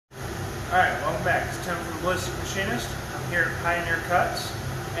Alright, welcome back. It's Tim from Ballistic Machinist. I'm here at Pioneer Cuts,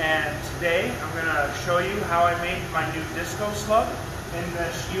 and today I'm going to show you how I made my new disco slug in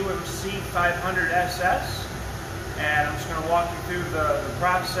this UMC 500 SS. And I'm just going to walk you through the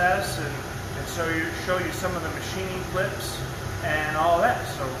process and show you some of the machining clips and all of that.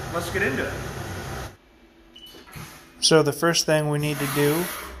 So let's get into it. So the first thing we need to do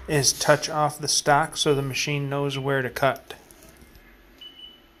is touch off the stock so the machine knows where to cut.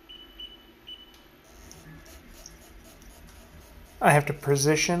 I have to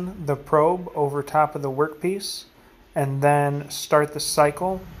position the probe over top of the workpiece and then start the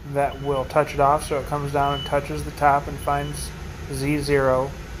cycle that will touch it off, so it comes down and touches the top and finds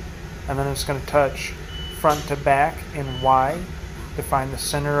Z0, and then it's going to touch front to back in Y to find the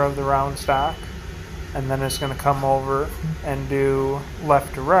center of the round stock, and then it's going to come over and do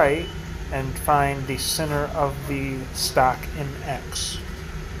left to right and find the center of the stock in X.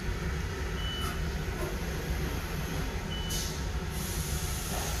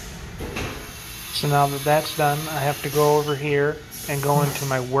 So now that that's done, I have to go over here and go into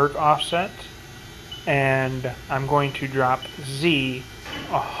my work offset, and I'm going to drop Z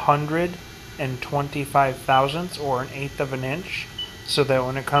 125 thousandths or 1/8 of an inch, so that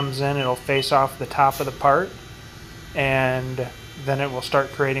when it comes in it'll face off the top of the part, and then it will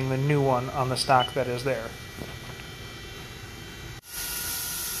start creating the new one on the stock that is there.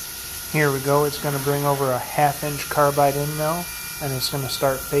 Here we go. It's going to bring over a 1/2 inch carbide end mill, and it's going to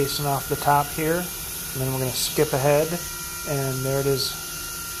start facing off the top here, and then we're going to skip ahead, and there it is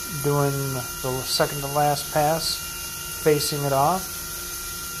doing the second to last pass, facing it off.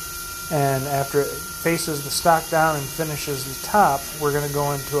 And after it faces the stock down and finishes the top, we're going to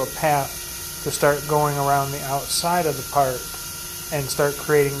go into a path to start going around the outside of the part and start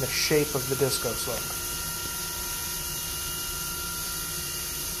creating the shape of the disco slug.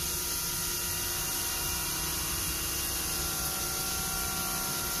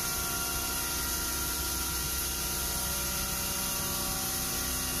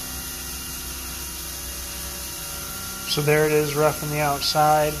 So there it is, rough on the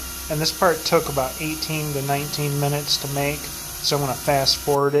outside, and this part took about 18 to 19 minutes to make, so I'm going to fast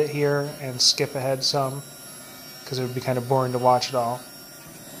forward it here and skip ahead some, because it would be kind of boring to watch it all.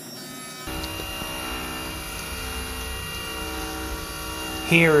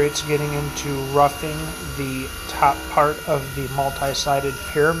 Here it's getting into roughing the top part of the multi-sided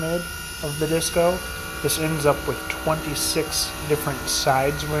pyramid of the disco. This ends up with 26 different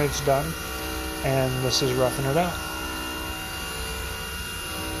sides when it's done, and this is roughing it out.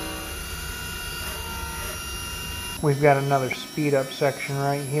 We've got another speed up section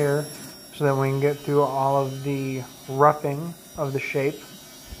right here so that we can get through all of the roughing of the shape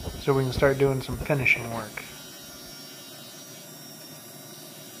so we can start doing some finishing work.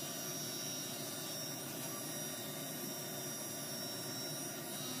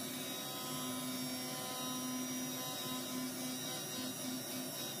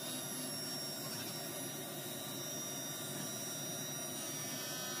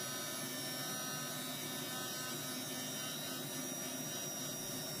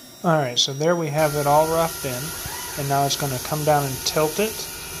 Alright, so there we have it all roughed in, and now it's going to come down and tilt it,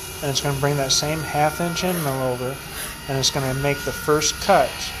 and it's going to bring that same 1/2 inch end mill over, and it's going to make the first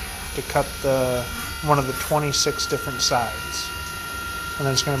cut to cut one of the 26 different sides. And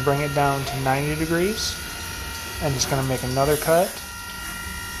then it's going to bring it down to 90 degrees, and it's going to make another cut,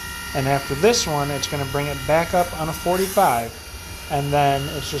 and after this one it's going to bring it back up on a 45, and then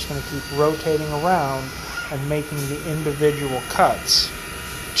it's just going to keep rotating around and making the individual cuts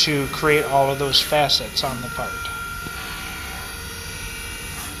to create all of those facets on the part.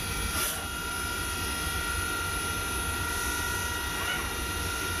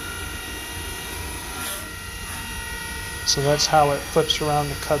 So that's how it flips around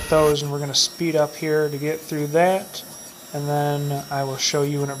to cut those, and we're going to speed up here to get through that, and then I will show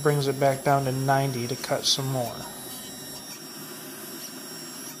you when it brings it back down to 90 to cut some more.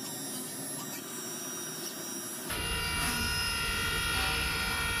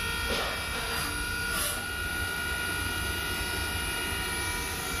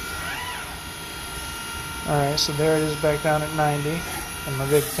 Alright, so there it is back down at 90, and my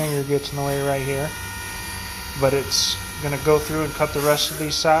big finger gets in the way right here. But it's going to go through and cut the rest of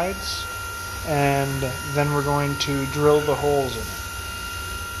these sides, and then we're going to drill the holes in it.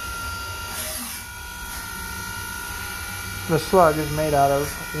 The slug is made out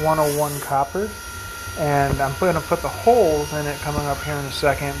of 101 copper, and I'm going to put the holes in it coming up here in a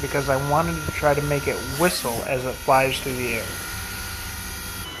second because I wanted to try to make it whistle as it flies through the air.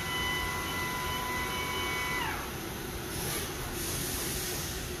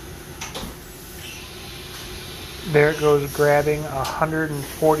 There it goes, grabbing a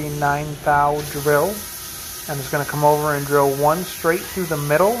 149 thou drill, and it's going to come over and drill one straight through the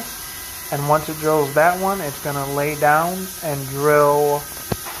middle, and once it drills that one, it's going to lay down and drill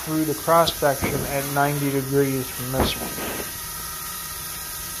through the cross section at 90 degrees from this one.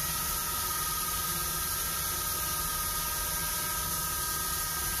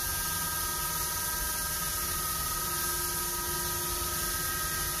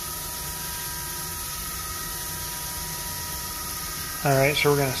 Alright, so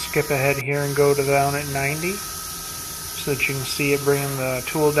we're going to skip ahead here and go to down at 90 so that you can see it bringing the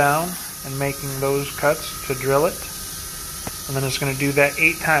tool down and making those cuts to drill it. And then it's going to do that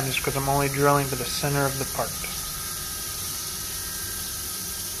 8 times because I'm only drilling to the center of the part.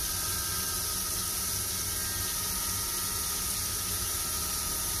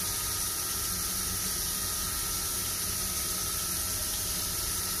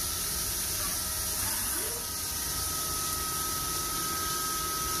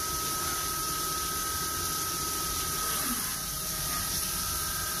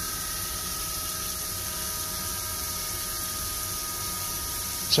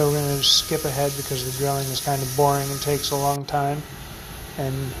 So we're going to skip ahead because the drilling is kind of boring and takes a long time.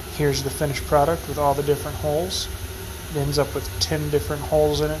 And here's the finished product with all the different holes. It ends up with 10 different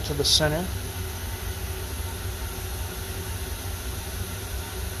holes in it to the center.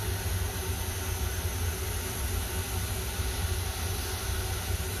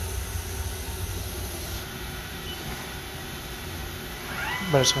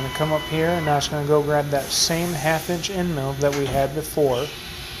 But it's going to come up here, and now it's going to go grab that same 1/2 inch end mill that we had before,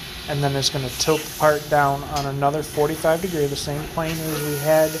 and then it's going to tilt the part down on another 45 degree, the same plane as we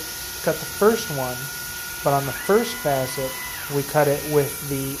had cut the first one, but on the first facet we cut it with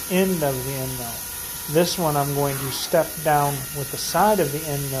the end of the end mill. This one I'm going to step down with the side of the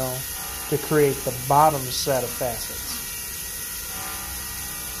end mill to create the bottom set of facets.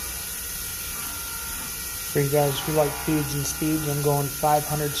 For you guys who like feeds and speeds, I'm going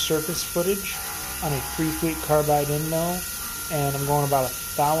 500 surface footage on a 3-fleet carbide end mill, and I'm going about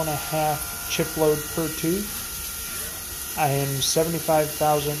 1.5 thou chip load per tooth. I am 75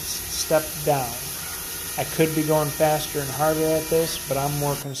 thousandths step down. I could be going faster and harder at this, but I'm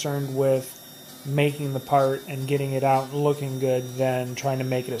more concerned with making the part and getting it out and looking good than trying to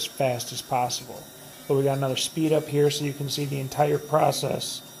make it as fast as possible. But we got another speed up here so you can see the entire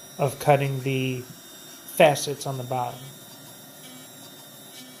process of cutting the facets on the bottom.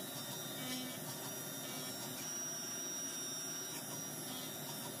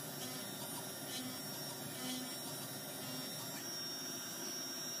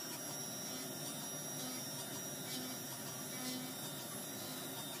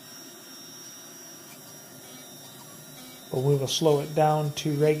 But we will slow it down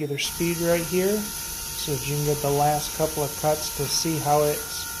to regular speed right here so that you can get the last couple of cuts to see how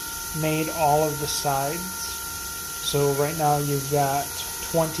it's made all of the sides. So right now you've got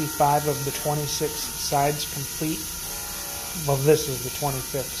 25 of the 26 sides complete. Well, this is the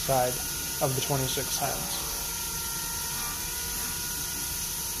 25th side of the 26 sides.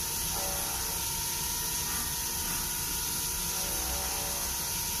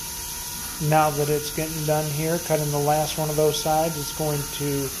 Now that it's getting done here, cutting the last one of those sides, it's going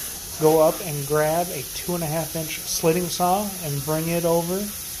to go up and grab a 2.5 inch slitting saw and bring it over,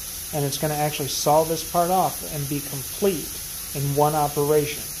 and it's going to actually saw this part off and be complete in one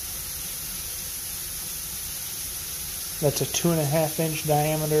operation. That's a 2.5 inch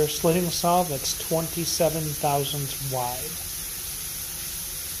diameter slitting saw that's 27 thousandths wide.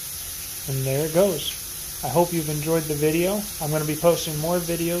 And there it goes. I hope you've enjoyed the video. I'm going to be posting more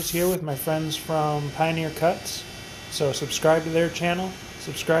videos here with my friends from Pioneer Cuts. So subscribe to their channel,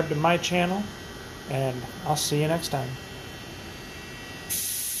 subscribe to my channel, and I'll see you next time.